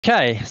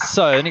Okay,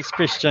 so the next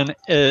question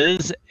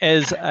is,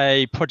 as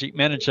a project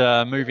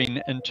manager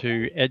moving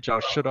into Agile,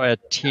 should I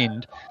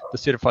attend the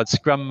Certified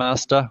Scrum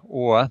Master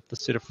or the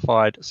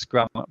Certified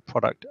Scrum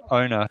Product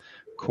Owner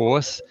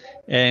course?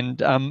 And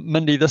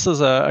Mindi, this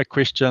is a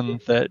question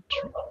that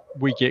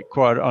we get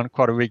on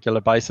quite a regular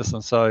basis,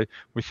 and so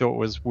we thought it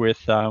was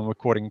worth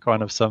recording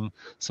kind of some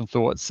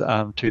thoughts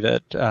to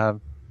that,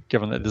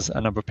 given that there's a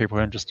number of people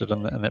who are interested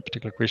in that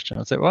particular question.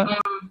 Is that right?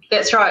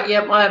 That's right.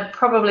 Yeah, I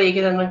probably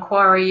get an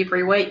inquiry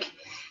every week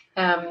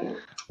from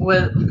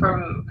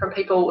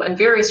people in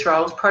various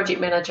roles, project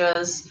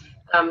managers,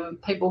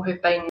 people who've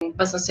been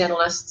business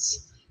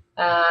analysts,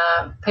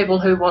 people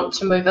who want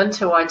to move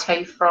into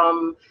IT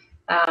from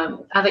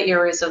other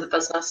areas of the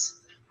business,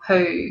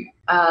 who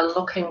are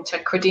looking to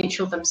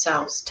credential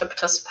themselves to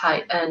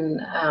participate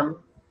in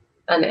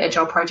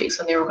Agile projects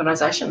in their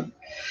organisation.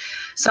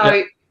 So.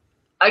 Yep.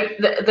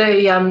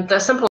 The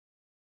simple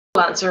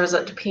answer is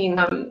it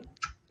depends,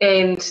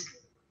 and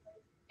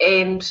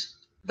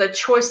the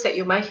choice that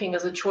you're making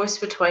is a choice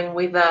between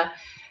whether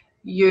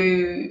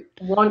you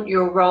want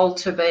your role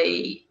to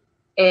be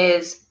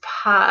as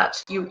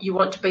part, you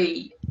want to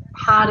be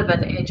part of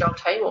an Agile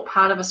team or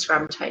part of a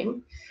Scrum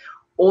team,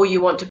 or you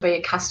want to be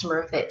a customer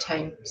of that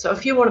team. So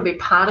if you want to be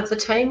part of the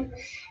team,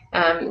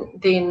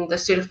 then the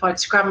Certified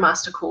Scrum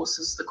Master course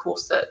is the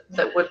course that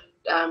would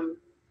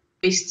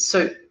best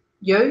suit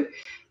you.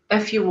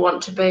 If you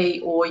want to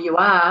be, or you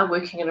are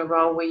working in a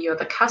role where you're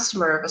the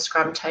customer of a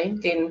Scrum team,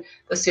 then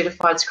the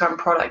Certified Scrum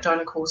Product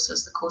Owner course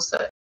is the course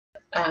that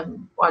I'd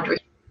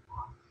recommend.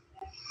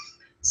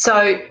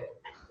 So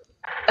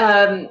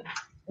that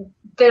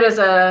is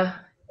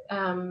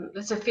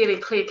that's a fairly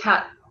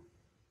clear-cut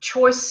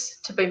choice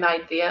to be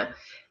made there.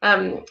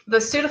 The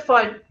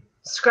Certified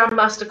Scrum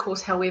Master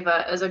course,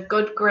 however, is a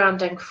good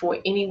grounding for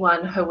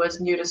anyone who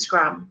is new to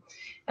Scrum.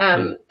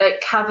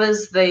 It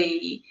covers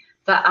the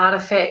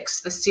artifacts,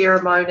 the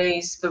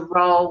ceremonies, the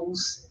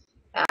roles,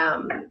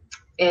 and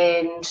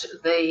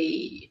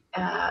the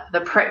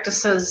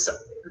practices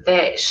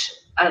that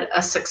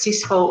a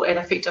successful and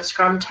effective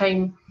Scrum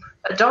team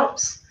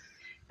adopts,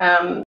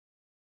 and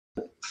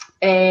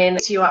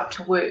sets you up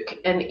to work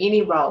in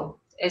any role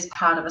as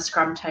part of a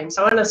Scrum team.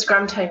 So in a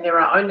Scrum team, there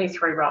are only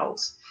 3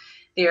 roles.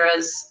 There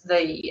is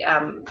the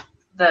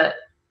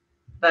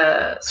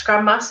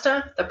Scrum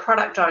Master, the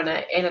Product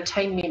Owner, and a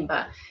team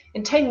member.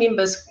 And team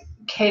members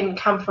can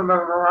come from a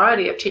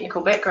variety of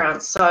technical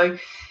backgrounds. So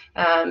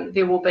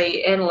there will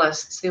be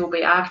analysts, there will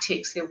be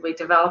architects, there will be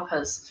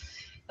developers.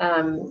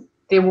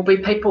 There will be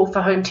people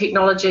for whom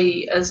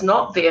technology is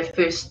not their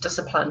first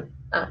discipline,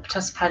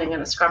 participating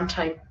in a Scrum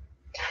team.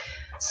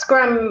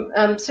 Scrum,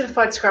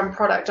 Certified Scrum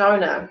Product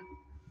Owner,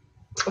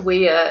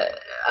 where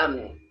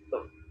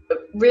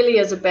really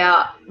is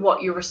about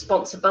what your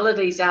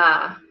responsibilities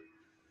are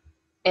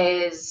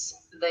as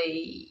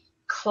the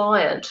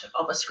client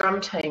of a Scrum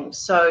team.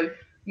 So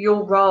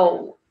your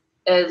role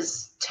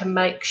is to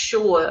make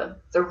sure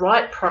the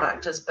right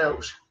product is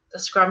built. The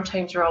Scrum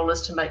team's role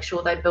is to make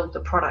sure they build the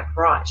product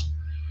right.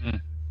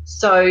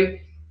 So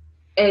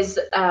as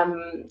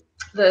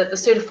the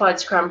Certified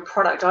Scrum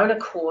Product Owner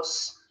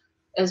course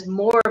is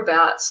more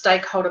about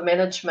stakeholder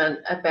management,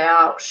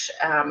 about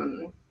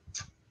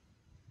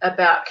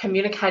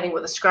communicating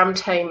with the Scrum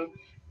team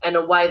in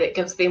a way that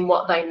gives them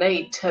what they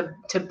need to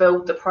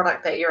build the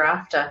product that you're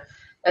after.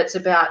 It's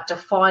about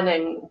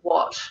defining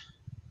what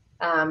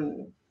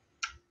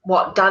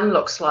done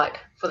looks like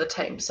for the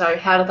team. So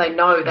how do they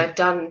know they've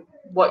done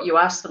what you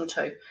asked them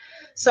to?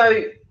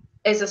 So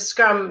as a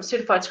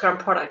Certified Scrum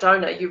Product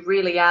Owner, you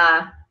really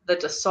are the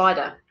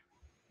decider.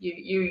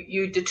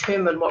 You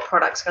determine what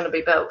product's going to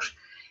be built.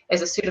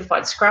 As a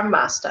Certified Scrum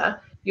Master,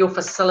 you're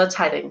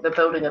facilitating the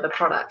building of the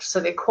product.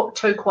 So they're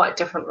 2 quite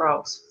different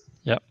roles.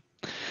 Yep.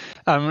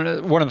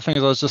 One of the things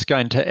I was just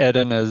going to add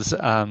in is,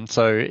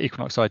 so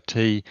Equinox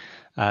IT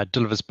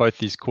delivers both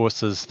these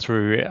courses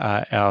through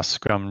our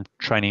Scrum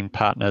training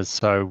partners.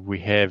 So we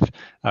have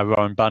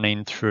Rowan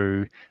Bunning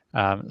through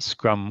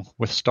Scrum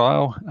with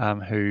Style,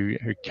 who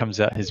comes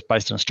out, he's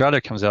based in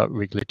Australia, comes out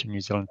regularly to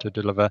New Zealand to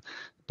deliver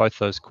both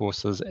those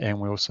courses. And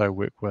we also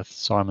work with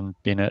Simon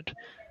Bennett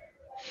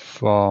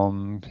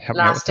from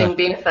Lasting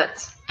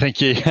Benefits.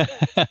 Thank you.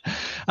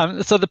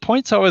 So the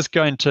points I was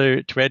going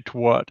to add to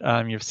what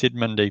you've said,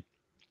 Mindi,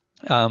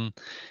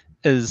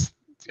 is,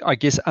 I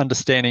guess,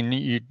 understanding.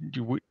 You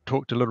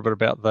talked a little bit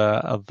about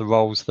the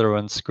roles that are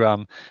in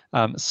Scrum.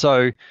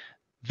 So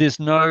there's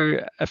no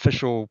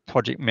official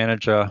project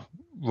manager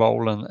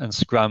role in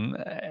Scrum.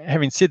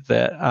 Having said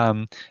that,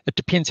 it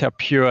depends how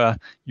pure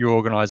your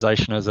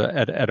organisation is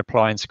at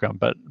applying Scrum.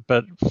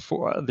 But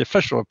for the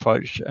official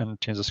approach in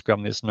terms of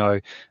Scrum, there's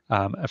no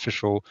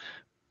official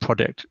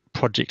project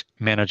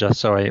manager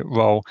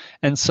role.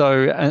 And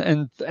so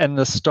and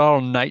the style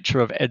and nature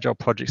of Agile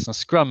projects and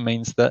Scrum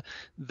means that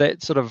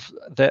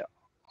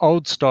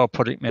old style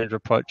project manager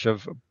approach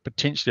of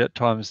potentially at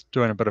times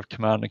doing a bit of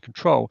command and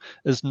control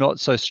is not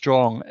so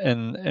strong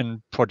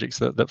in projects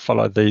that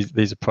follow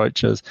these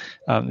approaches.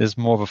 There's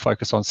more of a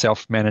focus on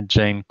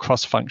self-managing,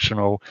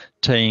 cross-functional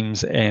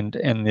teams, and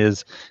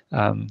there's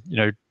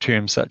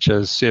terms such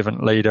as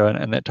servant leader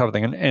and that type of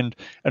thing. And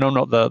I'm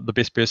not the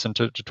best person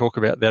to talk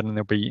about that, and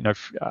there'll be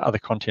other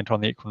content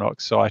on the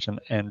Equinox site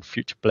and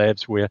future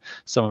Blabs where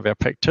some of our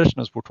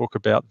practitioners will talk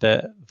about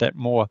that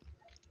more.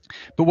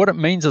 But what it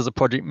means as a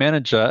project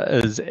manager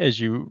is, as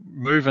you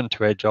move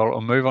into Agile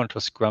or move on to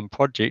a Scrum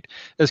project,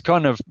 is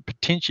kind of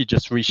potentially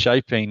just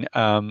reshaping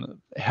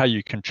how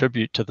you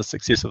contribute to the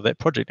success of that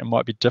project. It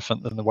might be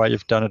different than the way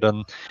you've done it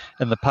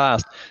in the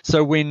past.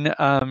 So when,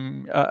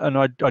 and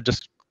I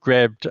just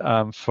grabbed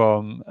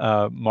from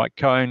Mike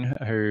Cohn,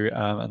 who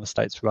in the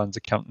States runs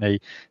a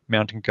company,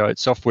 Mountain Goat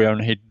Software,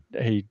 and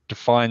he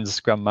defines the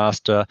Scrum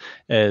Master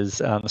as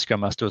the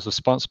Scrum Master is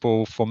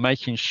responsible for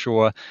making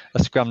sure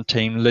a Scrum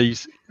team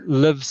lives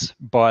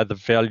by the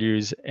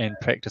values and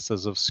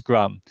practices of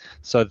Scrum.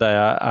 So they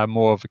are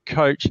more of a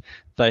coach.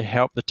 They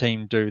help the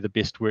team do the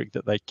best work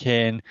that they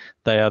can.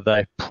 They are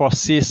the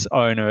process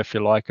owner, if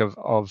you like,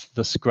 of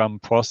the Scrum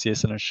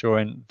process and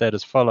ensuring that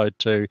is followed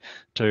to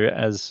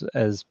as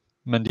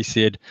Mindi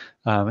said,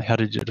 how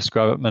did you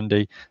describe it,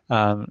 Mindi?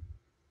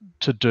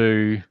 To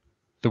do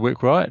the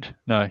work right?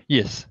 No,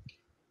 yes.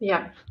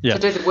 Yeah. To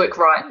do the work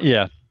right.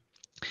 Yeah.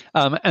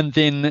 And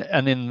then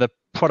the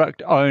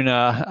product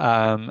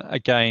owner,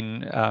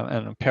 again,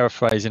 and I'm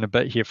paraphrasing a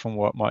bit here from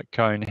what Mike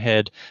Cohn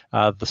had,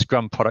 the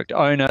Scrum product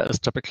owner is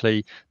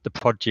typically the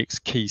project's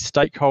key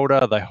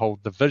stakeholder. They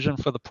hold the vision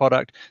for the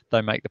product.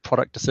 They make the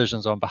product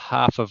decisions on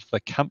behalf of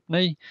the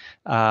company.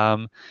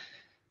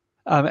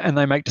 And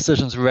they make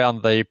decisions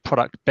around the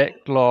product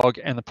backlog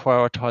and the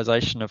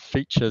prioritization of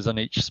features in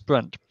each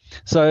sprint.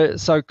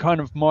 So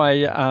kind of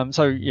my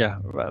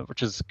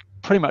which is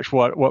pretty much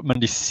what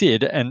Mindi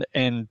said,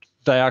 and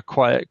they are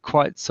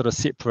quite sort of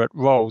separate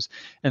roles.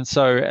 And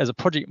so as a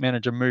project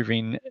manager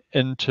moving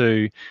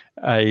into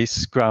a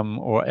Scrum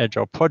or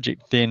Agile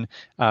project, then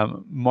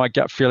my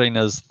gut feeling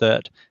is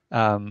that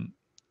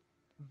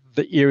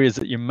the areas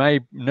that you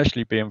may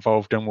initially be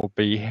involved in will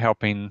be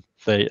helping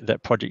that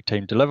project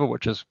team deliver,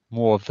 which is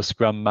more of the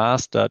Scrum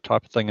Master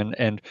type of thing,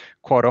 and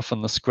quite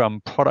often the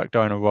Scrum Product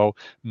Owner role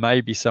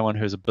may be someone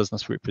who's a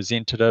business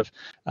representative.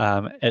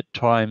 At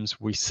times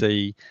we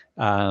see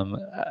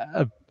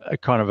a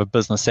kind of a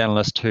business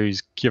analyst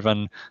who's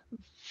given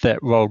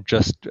that role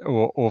just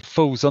or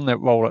falls on that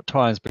role at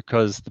times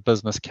because the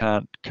business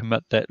can't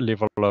commit that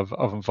level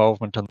of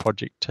involvement in the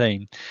project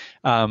team.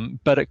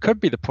 But it could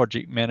be the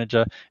project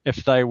manager if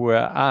they were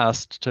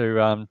asked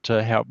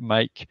to help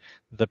make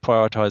the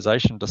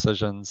prioritization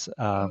decisions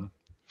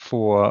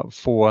for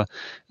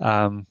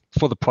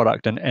the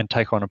product and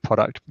take on a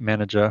product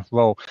manager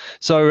role.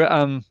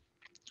 So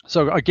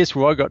I guess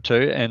where I got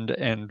to,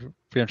 and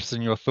be interested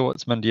in your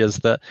thoughts, Mindi, is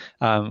that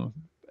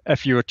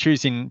if you were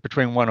choosing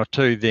between one or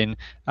two, then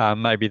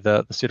maybe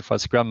the Certified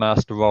Scrum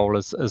Master role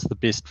is the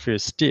best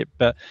first step.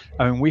 But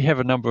I mean, we have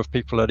a number of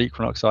people at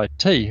Equinox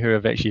IT who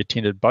have actually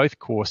attended both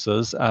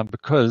courses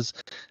because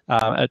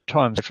at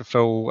times they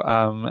fulfill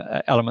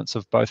elements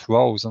of both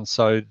roles, and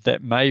so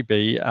that may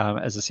be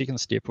as a second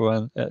step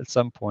or at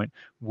some point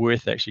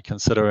worth actually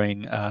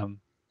considering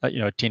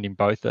attending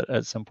both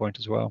at some point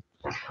as well.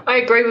 I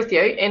agree with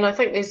you, and I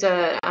think there's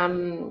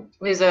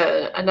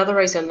another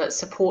reason that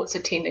supports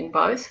attending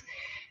both.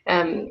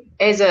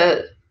 As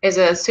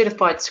a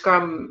certified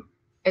Scrum,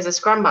 as a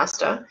Scrum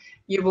Master,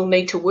 you will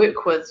need to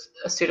work with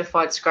a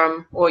certified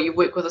Scrum, or you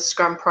work with a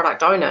Scrum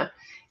Product Owner,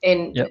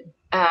 and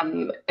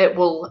it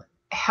will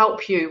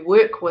help you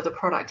work with a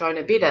product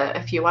owner better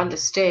if you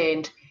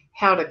understand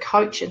how to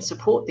coach and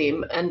support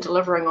them in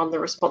delivering on the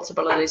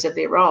responsibilities of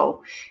their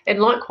role. And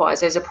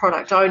likewise, as a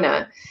product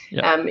owner,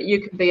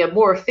 you can be a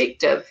more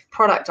effective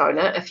product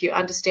owner if you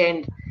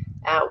understand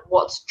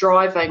what's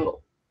driving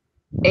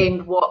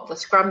and what the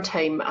Scrum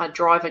team are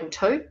driving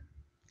to.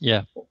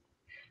 Yeah.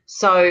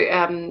 So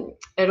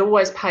it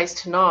always pays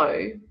to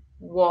know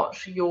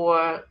what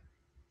your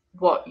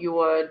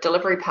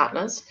delivery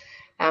partners,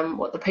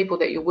 what the people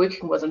that you're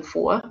working with and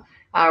for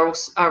are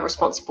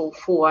responsible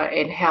for,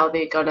 and how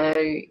they're going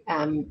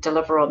to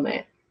deliver on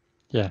that.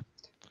 Yeah.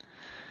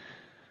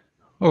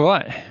 All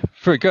right,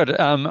 very good.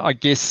 I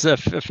guess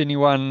if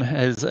anyone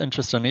is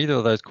interested in either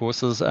of those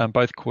courses,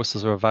 both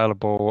courses are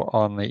available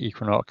on the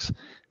Equinox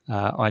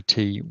IT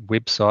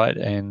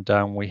website,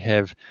 and we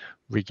have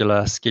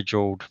regular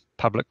scheduled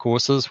public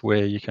courses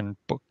where you can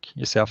book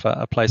yourself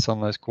a place on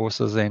those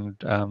courses, and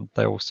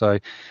they also,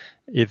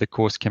 either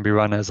course can be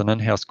run as an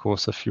in-house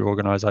course if your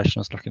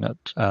organisation is looking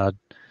at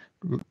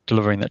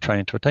delivering that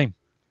training to a team.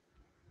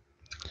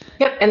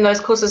 Yep, and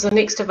those courses are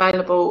next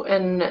available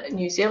in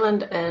New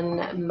Zealand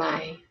in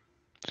May.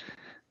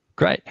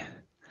 Great.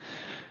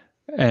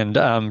 And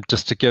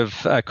just to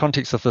give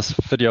context of this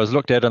video is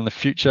looked at in the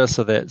future,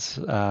 so that's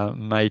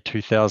May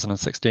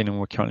 2016, and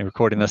we're currently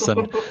recording this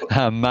in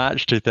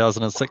March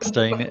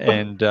 2016,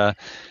 and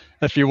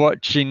if you're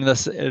watching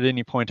this at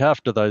any point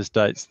after those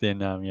dates, then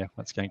yeah,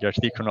 once again, go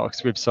to the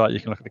Equinox website. You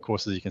can look at the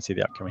courses. You can see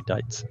the upcoming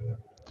dates.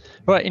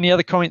 Right, any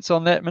other comments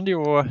on that, Mindi,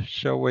 or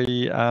shall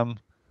we end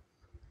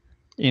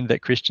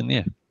that question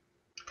there?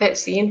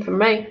 That's the end from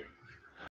me.